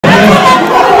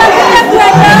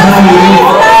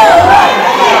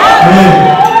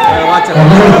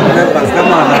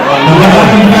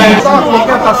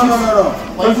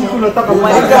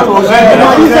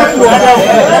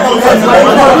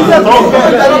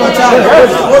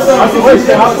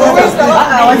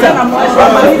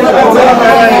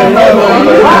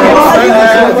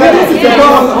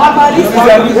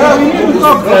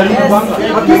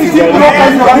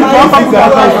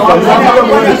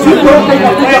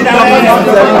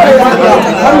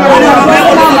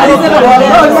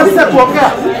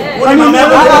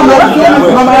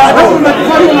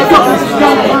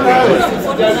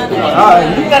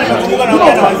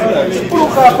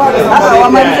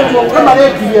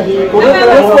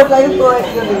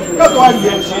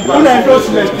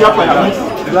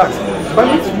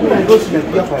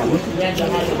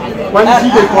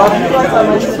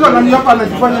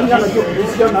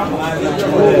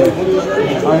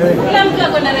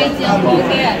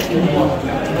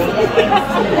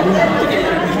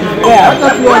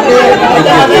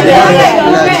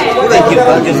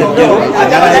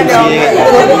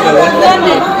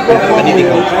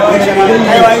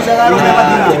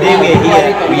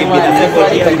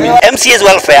MCAs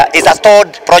welfare is a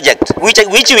stalled project which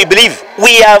we believe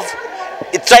we have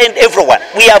tried everyone.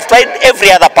 We have tried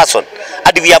every other person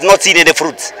and we have not seen any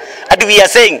fruits. And we are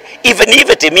saying, even if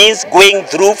it means going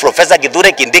through Professor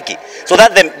Kindiki, so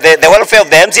that the welfare of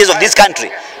the MCAs of this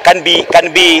country can be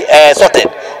sorted,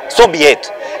 so be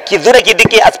it.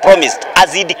 Kindiki has promised,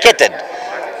 has indicated,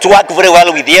 to work very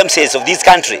well with the MCAs of this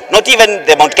country, not even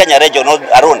the Mount Kenya region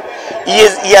alone. He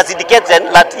has indicated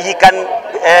that he can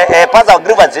pass our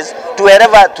grievances to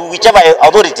whichever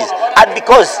authorities. And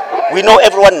because we know,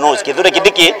 everyone knows,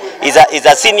 Kindiki is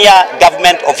a senior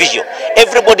government official.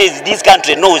 Everybody in this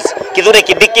country knows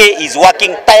Kindiki is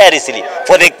working tirelessly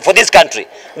for this country.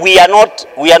 We are not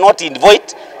in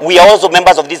void. We are also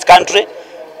members of this country.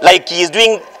 Like he is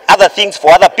doing other things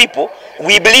for other people,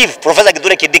 we believe Professor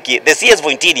Kindiki, the CS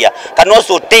for Interior, can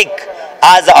also take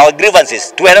as our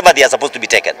grievances to wherever they are supposed to be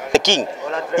taken. The king,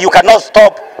 you cannot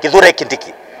stop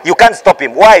Kindiki. You can't stop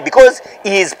him. Why? Because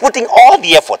he is putting all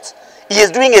the efforts. He is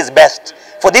doing his best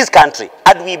for this country.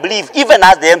 And we believe, even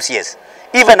as the MCAs,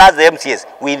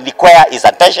 we require his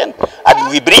attention, and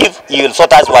we believe he will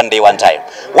sort us one day, one time.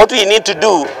 What we need to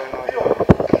do,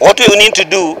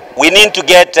 we need to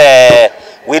get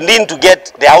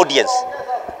the audience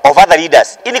of other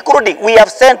leaders, including, we have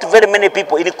sent very many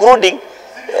people, including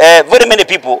and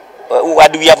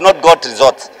we have not got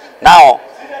results. Now,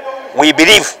 we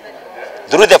believe,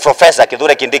 through the Professor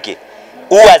Kindiki,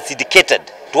 who has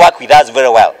indicated to work with us very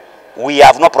well, we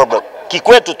have no problem.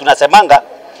 Kikwetu tunasemanga,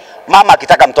 mama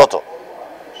akitaka mtoto,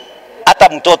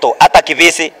 hata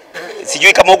kibisi,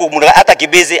 sijui kama huko hata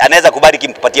kibisi anaweza kubali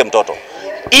kimpatie mtoto.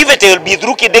 If it will be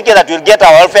through Kindiki that will get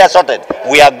our welfare sorted,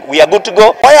 we are good to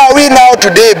go. Why are we now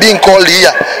today being called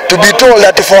here to be told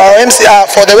that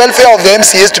for the welfare of the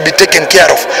MCAs to be taken care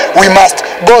of, we must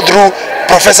go through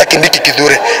Professor Kindiki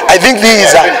Kithure? I think this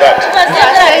is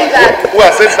who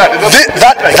has said that?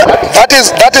 that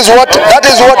is what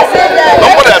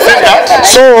Nobody has said that.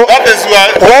 So that is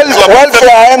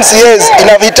welfare MCAs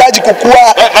inavitaji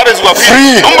kukua that is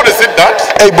free. Nobody said that.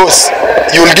 Hey boss,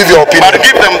 you will give your opinion. But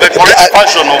give them the correct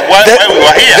version of why we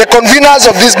were here. The conveners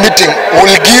of this meeting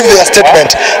will give their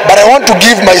statement, but I want to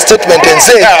give my statement and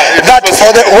say that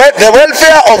for the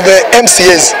welfare of the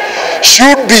MCAs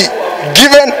should be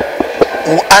given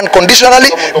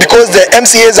unconditionally, because the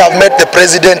MCAs have met the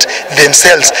president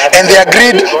themselves and they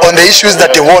agreed on the issues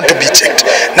that they want to be checked.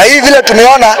 Na hii vile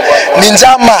tumeona ni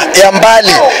njama ya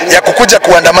mbali ya kukuja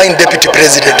kuandamine deputy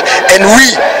president, and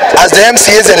we as the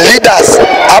MCAs and leaders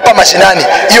hapa mashinani,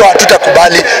 hiyo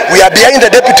hatutakubali. We are behind the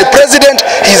deputy president,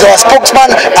 he is our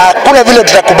spokesman. Hakuna vile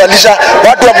tutakubalisha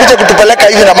watu wakuje kutupeleka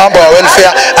hivi na mambo ya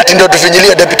welfare ati ndio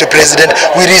tufinyilie deputy president.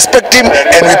 We respect him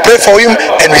and we pray for him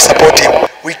and we support him.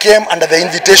 We came under the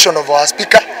invitation of our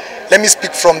speaker. Let me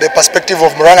speak from the perspective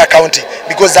of Murang'a County,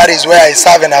 because that is where I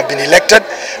serve and have been elected.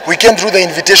 We came through the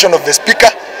invitation of the speaker,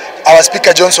 our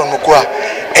speaker Johnson Mukua.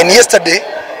 And yesterday,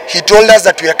 he told us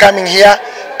that we are coming here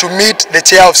to meet the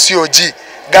chair of COG,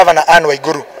 Governor Anne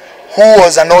Waiguru, who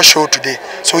was a no-show today.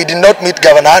 So we did not meet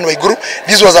Governor Anne Waiguru.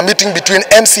 This was a meeting between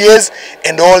MCAs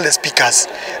and all the speakers.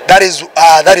 That is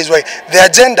why the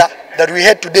agenda that we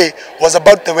had today was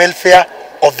about the welfare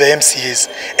of the MCAs,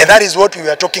 and that is what we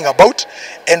were talking about,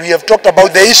 and we have talked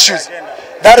about the issues.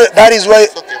 That is why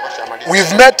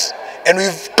we've met and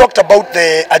we've talked about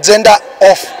the agenda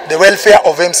of the welfare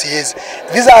of MCAs.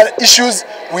 These are issues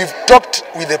we've talked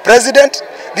with the president.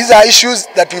 These are issues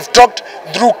that we've talked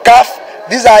through CAF.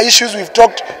 These are issues we've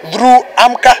talked through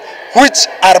AMCA. which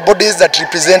are bodies that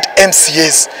represent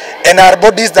MCAs and are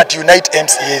bodies that unite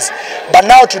MCAs. But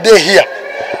now today here,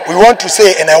 we want to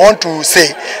say, and I want to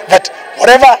say, that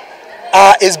whatever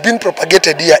is being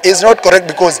propagated here is not correct,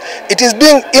 because it is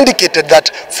being indicated that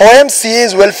for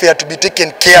MCA's welfare to be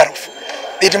taken care of,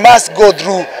 it must go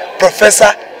through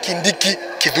Professor Kindiki,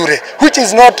 which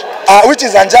is not, which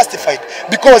is unjustified,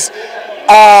 because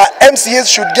MCAs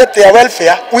should get their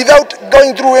welfare without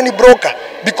going through any broker,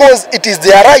 because it is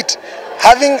their right.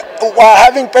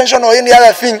 Having pension or any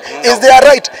other thing is their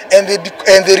right, and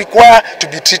they require to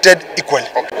be treated equally.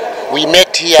 We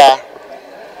met here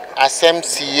as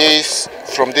MCAs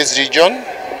from this region,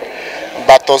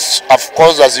 but of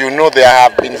course, as you know, there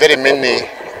have been very many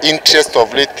interests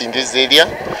of late in this area.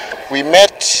 We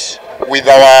met with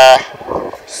our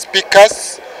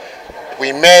speakers,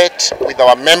 we met with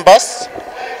our members,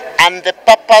 and the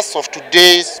purpose of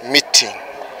today's meeting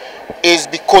is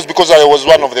because I was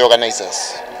one of the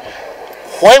organizers.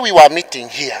 While we were meeting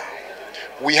here,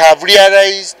 we have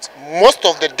realized most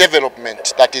of the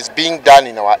development that is being done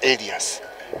in our areas,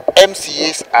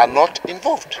 MCAs are not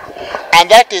involved. And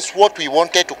that is what we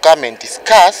wanted to come and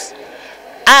discuss.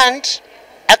 And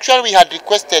actually we had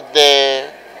requested the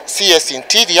CS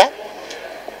Interior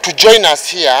to join us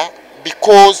here,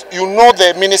 because you know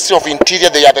the Ministry of Interior,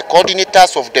 they are the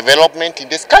coordinators of development in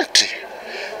this country.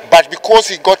 But because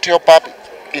he got help up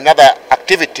in other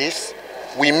activities,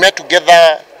 we met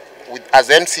together as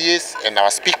MCAs and our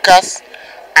speakers,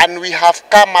 and we have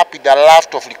come up with a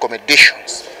lot of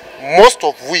recommendations, most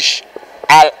of which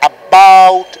are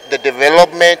about the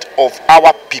development of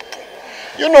our people.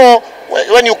 You know,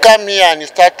 when you come here and you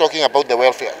start talking about the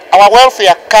welfare, our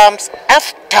welfare comes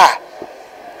after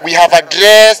we have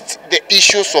addressed the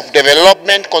issues of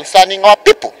development concerning our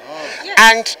people.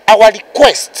 And our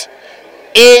request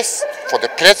is for the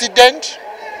President,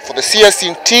 for the CS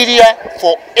Interior,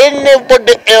 for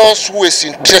anybody else who is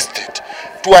interested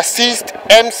to assist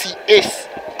MCAs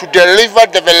to deliver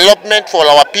development for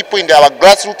our people in our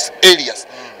grassroots areas.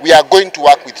 We are going to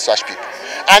work with such people.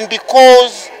 And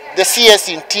because the CS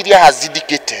Interior has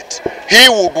indicated he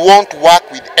would want to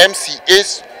work with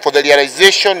MCAs for the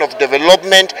realization of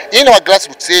development in our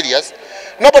grassroots areas,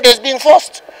 nobody is being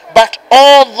forced. But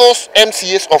all those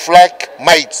MCAs of like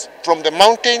minds from the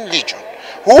mountain region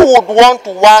who would want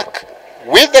to work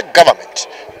with the government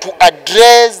to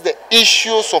address the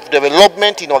issues of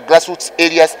development in our grassroots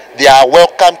areas, they are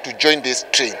welcome to join this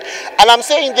train. And I'm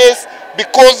saying this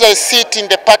because I sit in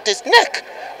the party's neck,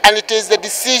 and it is the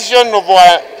decision of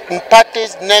our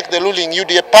party's neck, the ruling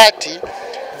UDA party,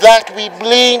 that we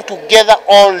bring together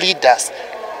all leaders,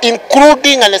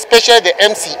 including and especially the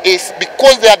MCAs,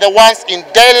 because they are the ones in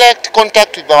direct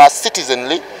contact with our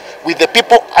citizenry, with the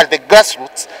people at the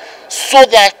grassroots, so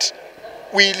that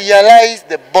we realize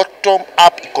the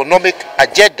bottom-up economic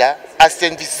agenda as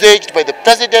envisaged by the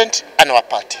President and our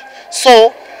party.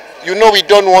 So, you know, we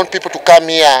don't want people to come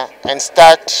here and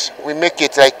start, we make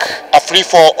it like a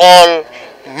free-for-all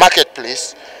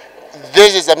marketplace.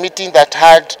 This is a meeting that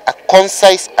had a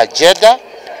concise agenda,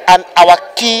 and our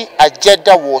key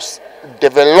agenda was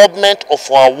development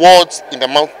of our wards in the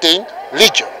mountain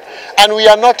region. And we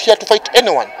are not here to fight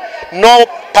anyone. No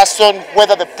person,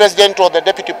 whether the President or the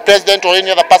Deputy President or any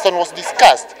other person, was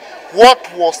discussed. What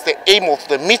was the aim of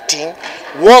the meeting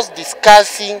was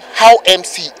discussing how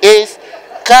MCAs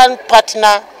can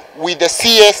partner with the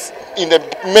CS in the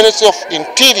Ministry of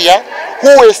Interior,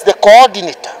 who is the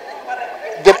coordinator.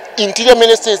 The Interior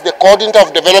Ministry is the coordinator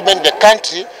of development in the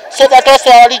country, so that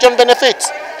also our region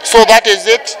benefits. So that is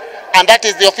it, and that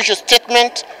is the official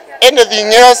statement. Anything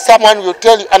else, someone will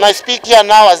tell you. And I speak here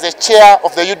now as the chair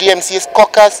of the UDMCS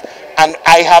caucus, and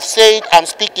I have said I'm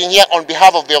speaking here on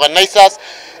behalf of the organizers.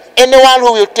 Anyone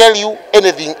who will tell you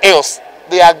anything else,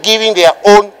 they are giving their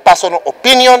own personal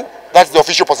opinion. That's the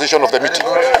official position of the meeting.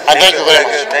 And thank you very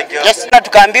much. Thank you. Yes.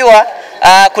 Tukaambiwa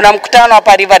kuna mkutano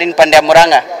hapa River in pande ya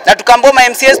Murang'a, na tukaambiwa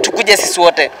MCAs tukuje sisi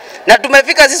wote, na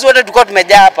tumefika sisi wote, tulikuwa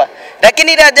tumejaa hapa.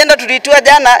 Lakini ile agenda tuliitoa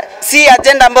jana si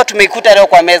agenda ambayo tumeikuta leo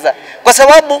kwa meza, kwa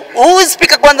sababu huyu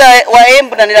speaker kwanza wa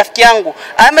Embu na ni rafiki yangu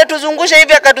ametuzungusha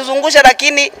hivi akatuzungusha,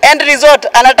 lakini end result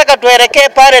anataka tuelekee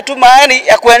pale tu mahali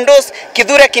ya kuendorse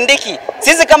Kindiki.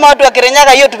 Sisi kama watu wa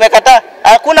Kirinyaga hiyo tumekataa.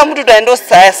 Hakuna mtu taendorse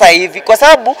sasa hivi, kwa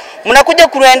sababu Mnakuja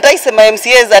kuentice ma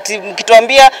MCAs ati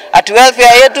mkituambia ati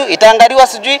welfare yetu itaangaliwa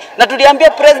sijui, na tuliambia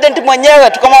president mwenyewe,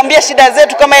 tukamwambia shida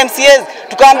zetu kama MCAs,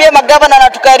 tukamwambia magavana na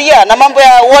tukaria na mambo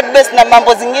ya ward based na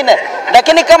mambo zingine.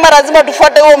 Lakini kama lazima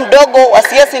tufuate huo mdogo wa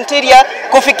CS interior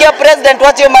kufikia president,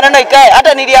 wache maneno ikae.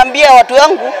 Hata niliambia watu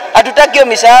wangu hatutaki hiyo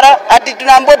mishahara, ati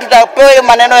tunaambiwa tutapewa hiyo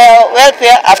maneno ya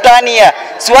welfare after 1 year.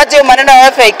 Siwache maneno ya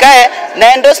welfare ikae,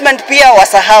 na endorsement pia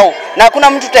wasahau. Na hakuna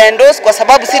mtu ta endorse kwa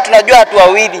sababu sisi tunajua watu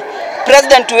wawili,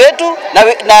 president wetu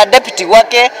na deputy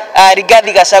wake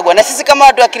Rigathi Gachagua. Na sisi kama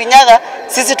watu wa Kirinyaga,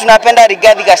 sisi tunapenda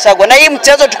Rigathi Gachagua. Na hii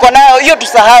mchezo tuko nayo, hiyo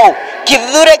tusahau.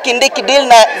 Kithure Kindiki deal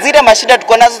na zile mashida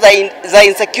tuko nazo za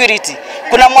insecurity.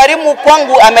 Kuna mwalimu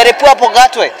kwangu amerepua hapo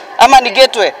Gatwe ama ni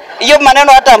Gateway. Hiyo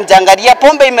maneno hata mjangalia,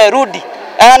 pombe imerudi.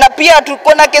 Na pia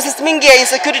tuko na cases mingi ya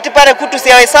insecurity pale kutu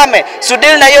siawesame. So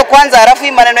deal na hiyo kwanza, alafu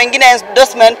hii maneno mengine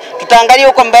endorsement tutaangalia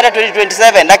huko mbele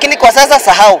 2027. Lakini kwa sasa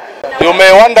sahau. You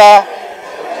may wonder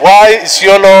why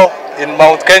Isiolo in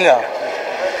Mount Kenya.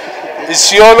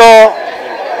 Isiolo,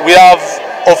 we have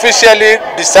officially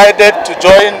decided to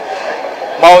join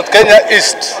Mount Kenya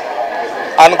East,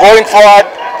 and going forward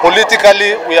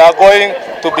politically we are going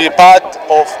to be part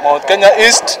of Mount Kenya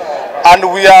East, and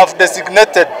we have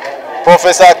designated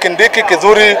Professor Kindiki,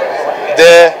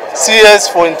 the CS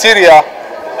for Interior,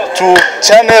 to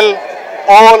channel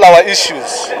all our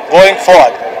issues going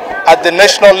forward. At the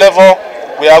national level,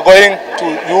 we are going to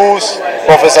use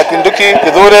Professor Kindiki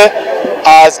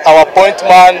as our point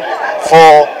man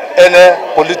for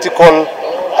any political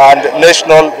and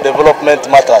national development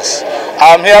matters.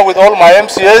 I'm here with all my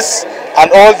MCAs,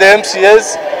 and all the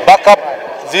MCAs back up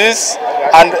this,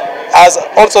 and as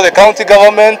also the county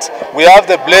government, we have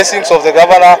the blessings of the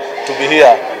governor to be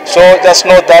here. So just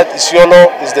know that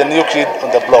Isiolo is the new kid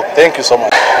on the block. Thank you so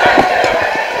much.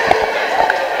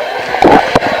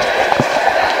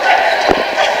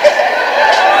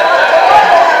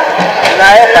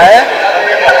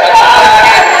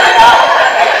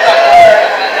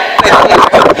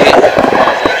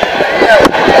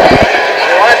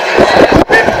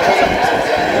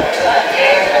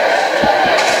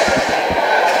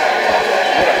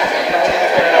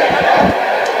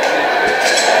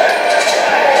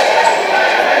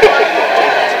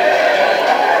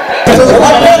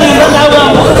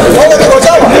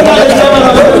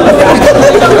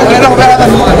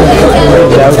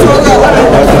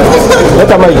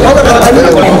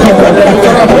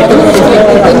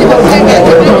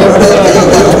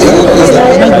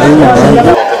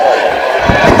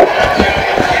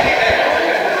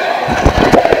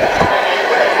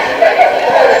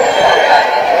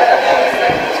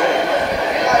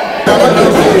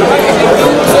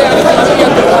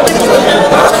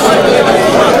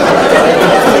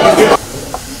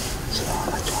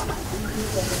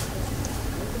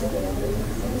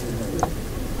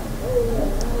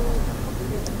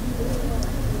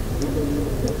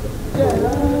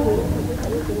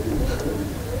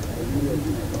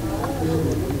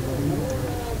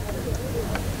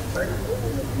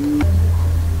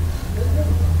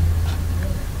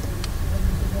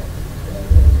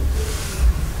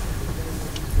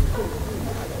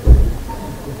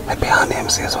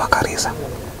 MCAs wa Karisa.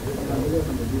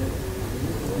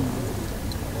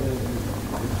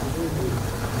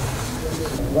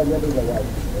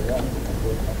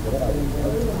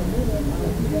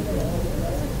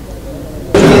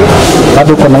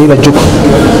 Bado kuna ile juku.